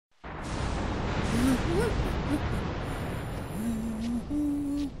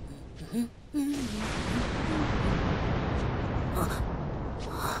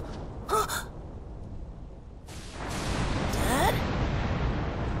Dad?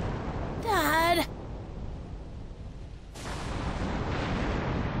 Dad?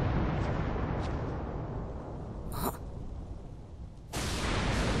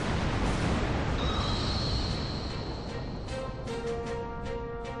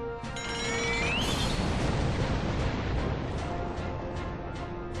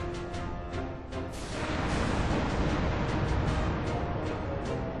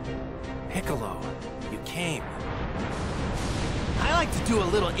 Piccolo, you came. I like to do a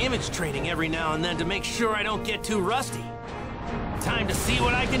little image training every now and then to make sure I don't get too rusty. Time to see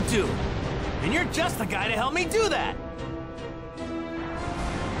what I can do. And you're just the guy to help me do that.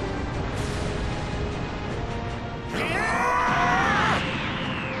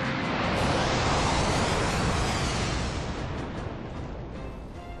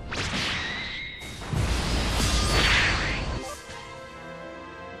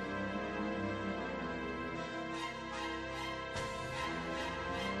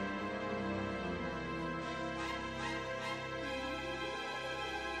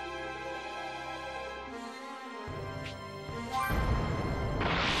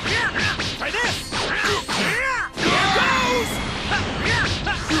 Try this! Here goes!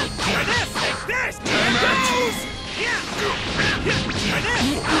 Try this! Take this! Here goes!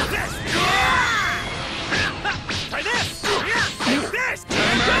 Try this! This! Try this! Take this!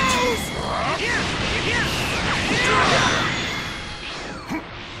 Here goes!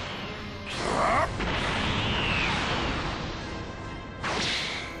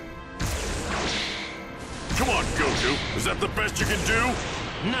 Come on, Goku. Is that the best you can do?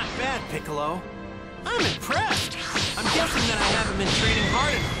 Not bad, Piccolo. I'm impressed. I'm guessing that I haven't been training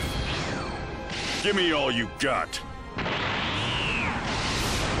hard enough. Give me all you got.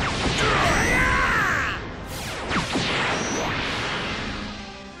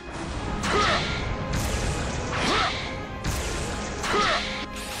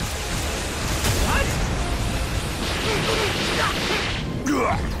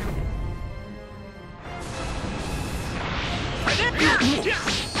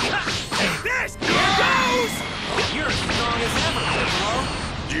 This! Here goes! You're as strong as ever, Piccolo.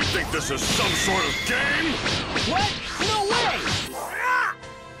 Do you think this is some sort of game? What? No way!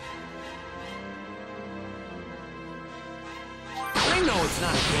 I know it's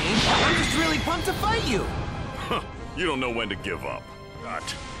not a game. I'm just really pumped to fight you. Huh, you don't know when to give up.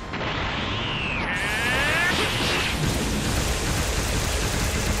 Not.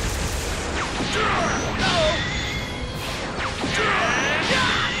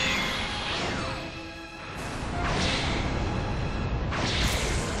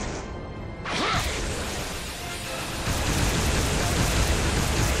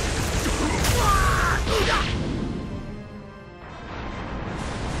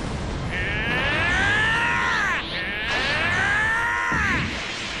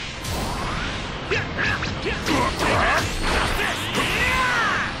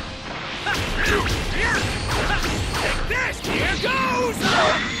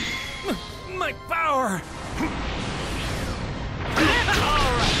 My power!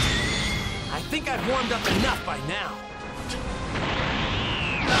 Alright. I think I've warmed up enough by now.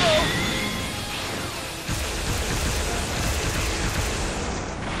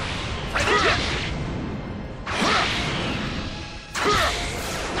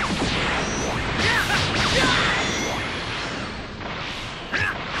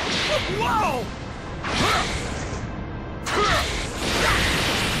 Whoa!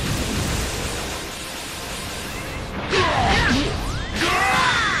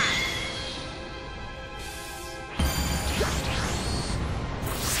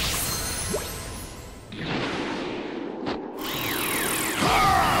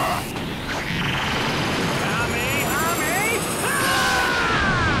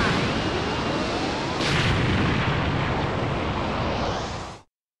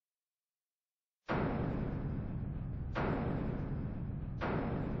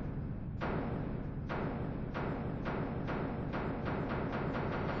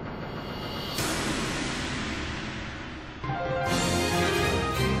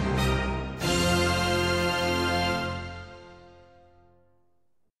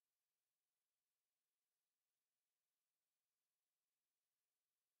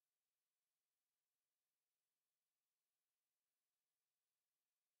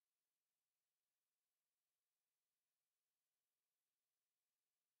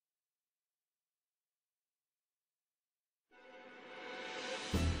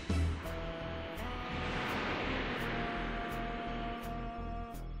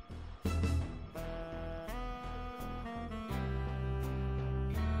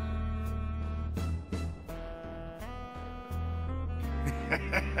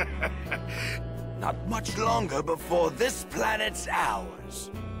 Not much longer before this planet's ours.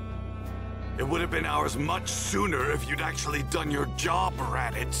 It would have been ours much sooner if you'd actually done your job,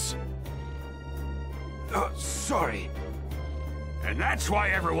 Raditz. Sorry. And that's why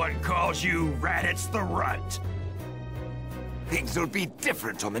everyone calls you Raditz the Runt. Things will be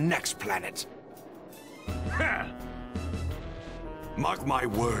different on the next planet. Mark my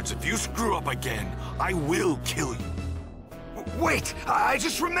words, if you screw up again, I will kill you. Wait, I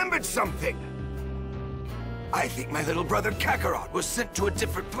just remembered something. I think my little brother KAKAROT was sent to a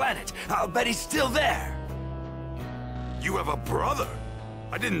different planet. I'll bet he's still there. You have a brother?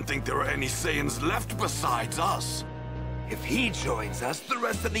 I didn't think there were any Saiyans left besides us. If he joins us, the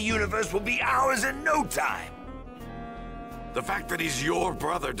rest of the universe will be ours in no time. The fact that he's your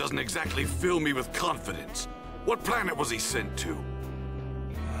brother doesn't exactly fill me with confidence. What planet was he sent to?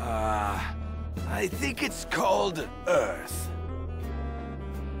 I think it's called Earth.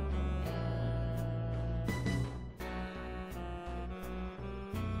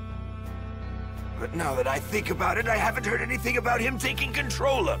 But now that I think about it, I haven't heard anything about him taking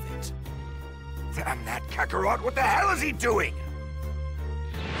control of it. Damn that KAKAROT, what the hell is he doing?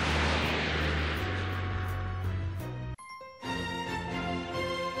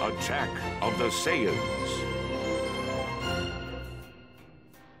 Attack of the Saiyans.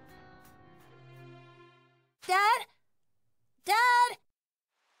 Dad? Dad?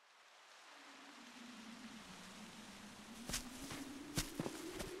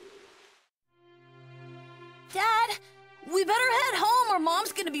 Dad, we better head home or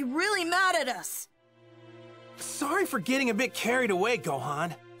Mom's gonna be really mad at us. Sorry for getting a bit carried away,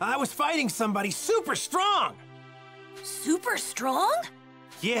 Gohan. I was fighting somebody super strong. Super strong?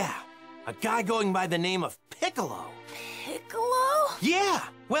 Yeah, a guy going by the name of Piccolo. Piccolo? Yeah,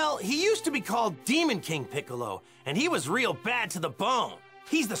 well, he used to be called Demon King Piccolo, and he was real bad to the bone.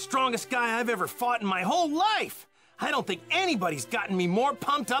 He's the strongest guy I've ever fought in my whole life. I don't think anybody's gotten me more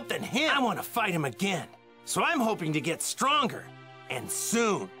pumped up than him. I want to fight him again, so I'm hoping to get stronger, and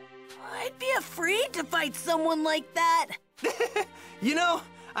soon. I'd be afraid to fight someone like that. You know,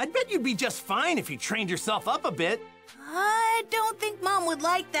 I'd bet you'd be just fine if you trained yourself up a bit. I don't think Mom would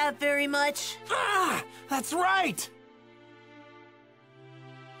like that very much. Ah, that's right.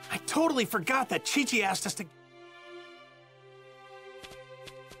 I totally forgot that Chi-Chi asked us to...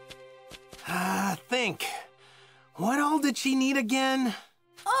 Think. What all did she need again?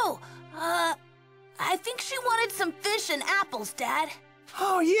 Oh, I think she wanted some fish and apples, Dad.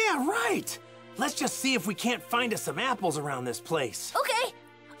 Oh, yeah, right. Let's just see if we can't find us some apples around this place. Okay,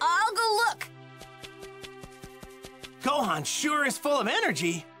 I'll go look. Gohan sure is full of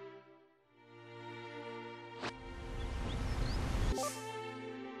energy.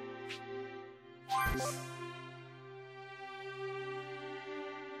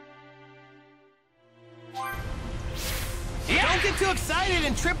 Don't get too excited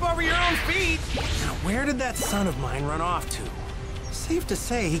and trip over your own feet. Now, where did that son of mine run off to? Safe to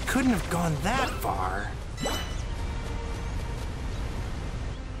say he couldn't have gone that far.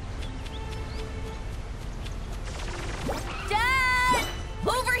 Dad!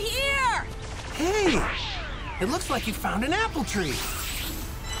 Over here! Hey! It looks like you found an apple tree.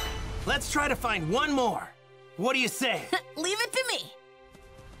 Let's try to find one more. What do you say? Leave it to me.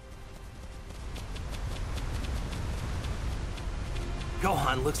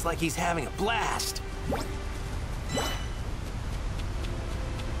 Gohan looks like he's having a blast.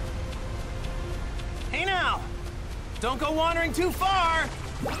 Hey now! Don't go wandering too far!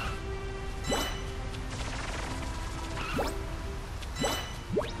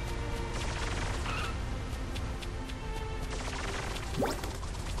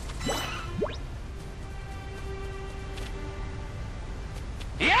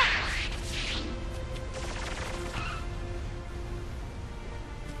 Yeah!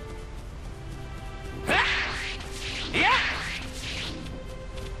 Yeah!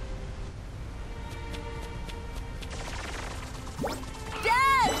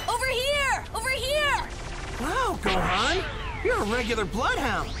 Dad! Over here! Over here! Wow, Gohan! You're a regular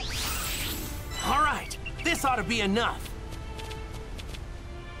bloodhound. All right, this ought to be enough.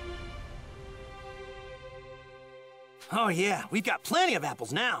 Oh yeah, we've got plenty of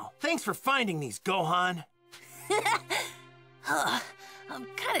apples now. Thanks for finding these, Gohan. I'm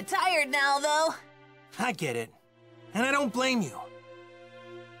kind of tired now, though. I get it. And I don't blame you.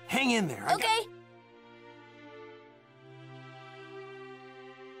 Hang in there. Okay.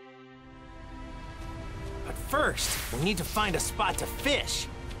 But first, we need to find a spot to fish.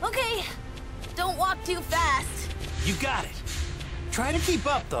 Okay. Don't walk too fast. You got it. Try to keep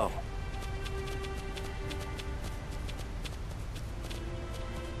up, though.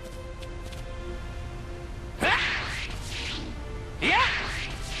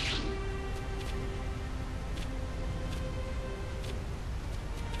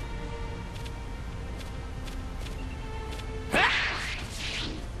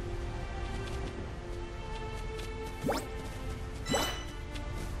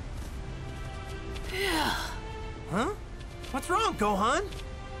 go, hon?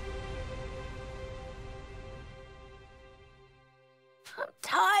 I'm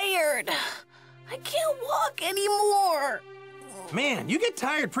tired. I can't walk anymore. Man, you get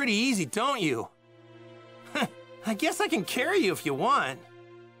tired pretty easy, don't you? I guess I can carry you if you want.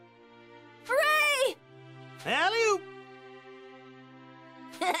 Hooray! Alley-oop!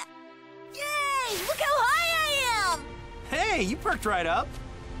 Yay! Look how high I am! Hey, you perked right up.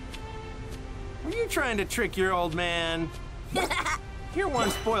 Were you trying to trick your old man? You're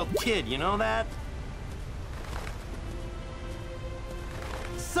one spoiled kid, you know that?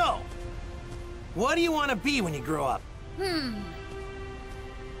 So, what do you want to be when you grow up?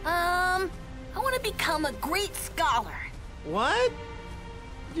 I want to become a great scholar. What?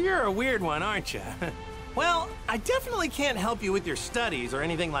 You're a weird one, aren't you? Well, I definitely can't help you with your studies or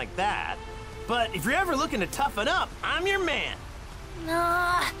anything like that. But if you're ever looking to toughen up, I'm your man.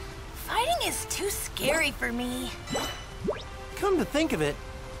 Nah, fighting is too scary for me. Come to think of it,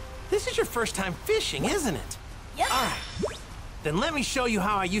 this is your first time fishing, isn't it? Yep. All right. Then let me show you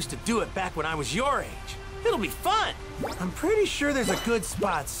how I used to do it back when I was your age. It'll be fun. I'm pretty sure there's a good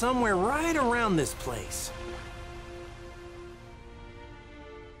spot somewhere right around this place.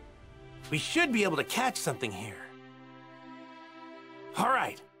 We should be able to catch something here. All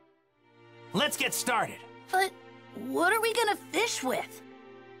right. Let's get started. But what are we gonna fish with?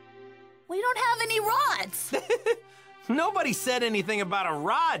 We don't have any rods. Nobody said anything about a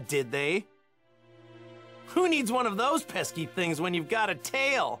rod, did they? Who needs one of those pesky things when you've got a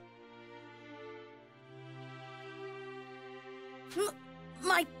tail?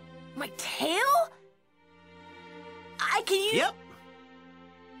 My tail? I can use... Yep.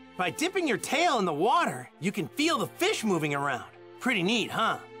 By dipping your tail in the water, you can feel the fish moving around. Pretty neat,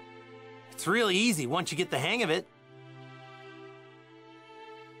 huh? It's really easy once you get the hang of it.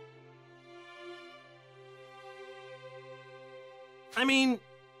 I mean,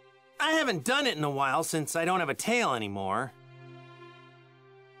 I haven't done it in a while since I don't have a tail anymore.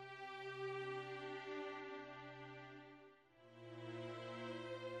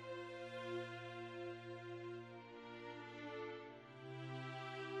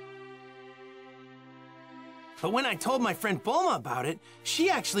 But when I told my friend Bulma about it, she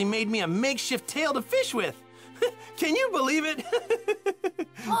actually made me a makeshift tail to fish with. Can you believe it?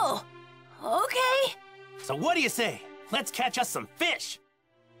 Oh, okay. So what do you say? Let's catch us some fish.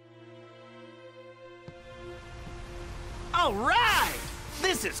 All right!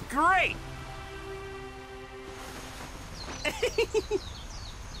 This is great!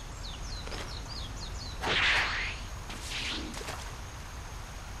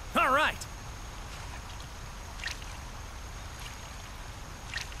 All right.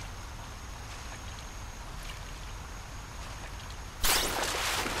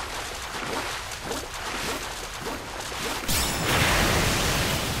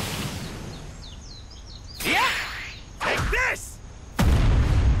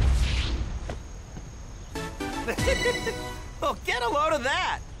 Well, get a load of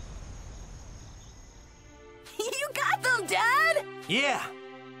that! You got them, Dad! Yeah.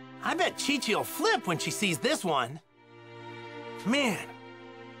 I bet Chi-Chi will flip when she sees this one. Man,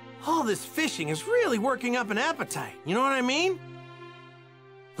 all this fishing is really working up an appetite, you know what I mean?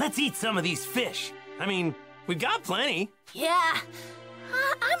 Let's eat some of these fish. I mean, we've got plenty. Yeah,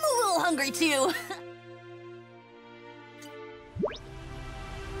 I'm a little hungry too.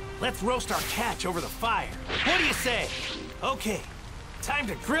 Let's roast our catch over the fire. What do you say? Okay, time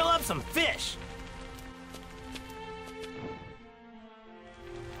to grill up some fish.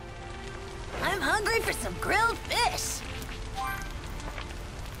 I'm hungry for some grilled fish.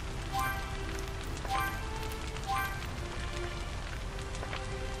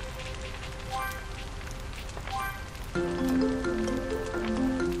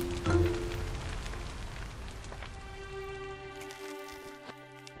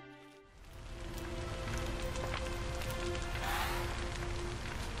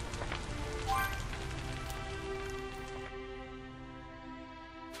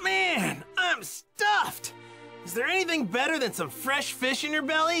 Man, I'm stuffed! Is there anything better than some fresh fish in your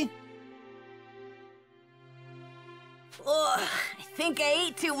belly? Ugh, I think I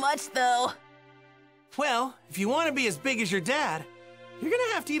ate too much, though. Well, if you want to be as big as your dad, you're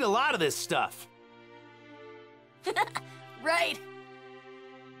gonna have to eat a lot of this stuff. Right.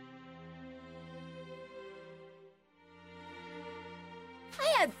 I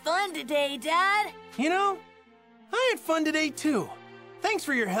had fun today, Dad. You know, I had fun today too. Thanks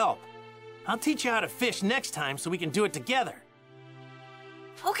for your help. I'll teach you how to fish next time so we can do it together.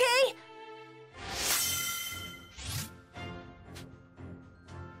 Okay.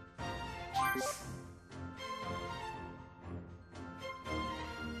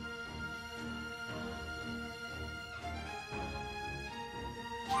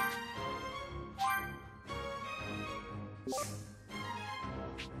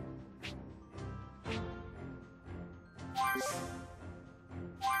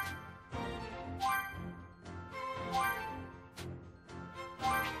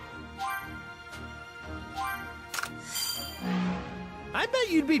 I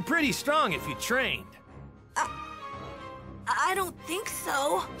bet you'd be pretty strong if you trained. I don't think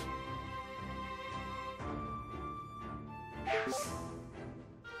so.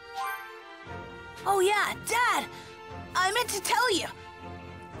 Oh yeah, Dad! I meant to tell you.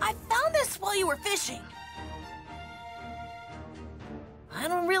 I found this while you were fishing. I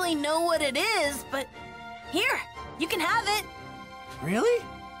don't really know what it is, but here, you can have it. Really?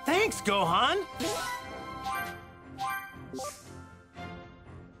 Thanks, Gohan.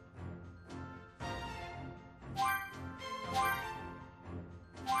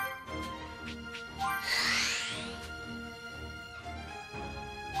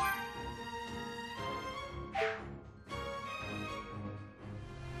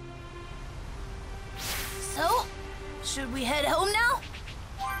 So, should we head home now?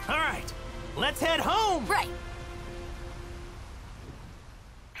 All right, let's head home. Right.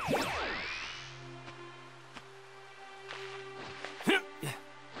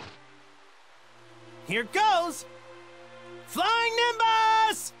 Here goes. Flying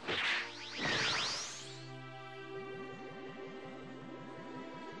Nimbus!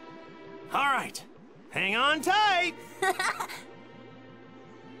 All right, hang on tight.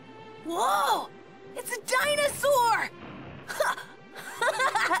 Whoa! It's a dinosaur!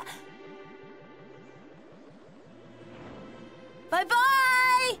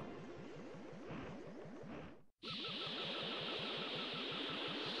 Bye-bye!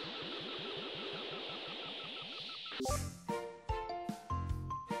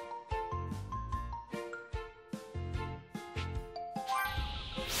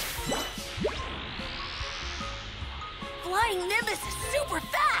 Flying Nimbus is super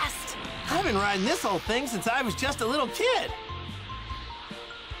fast! I've been riding this old thing since I was just a little kid.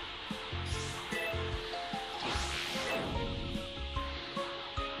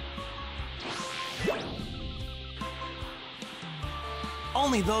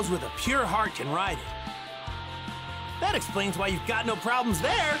 Only those with a pure heart can ride it. That explains why you've got no problems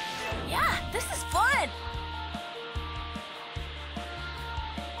there. Yeah, this is fun!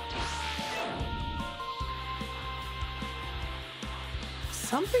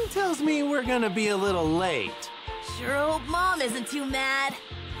 Something tells me we're gonna be a little late. Sure hope Mom isn't too mad.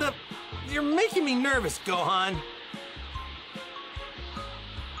 You're making me nervous, Gohan.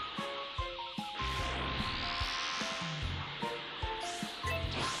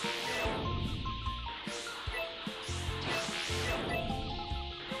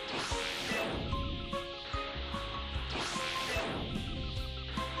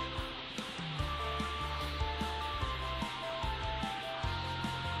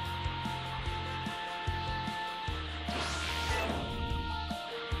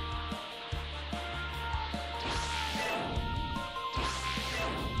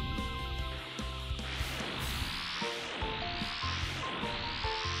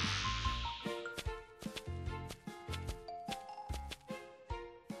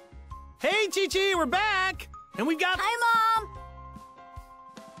 Hey, Chi-Chi, we're back! And we've got... Hi, Mom!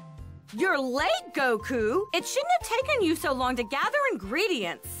 You're late, Goku! It shouldn't have taken you so long to gather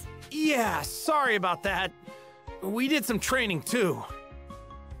ingredients. Yeah, sorry about that. We did some training, too.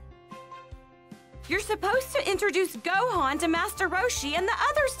 You're supposed to introduce Gohan to Master Roshi and the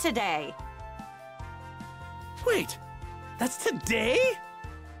others today. Wait, that's today?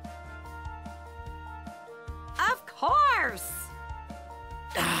 Of course!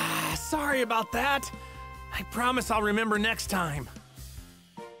 Sorry about that. I promise I'll remember next time.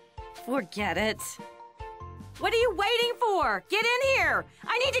 Forget it. What are you waiting for? Get in here!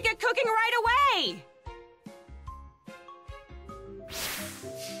 I need to get cooking right away!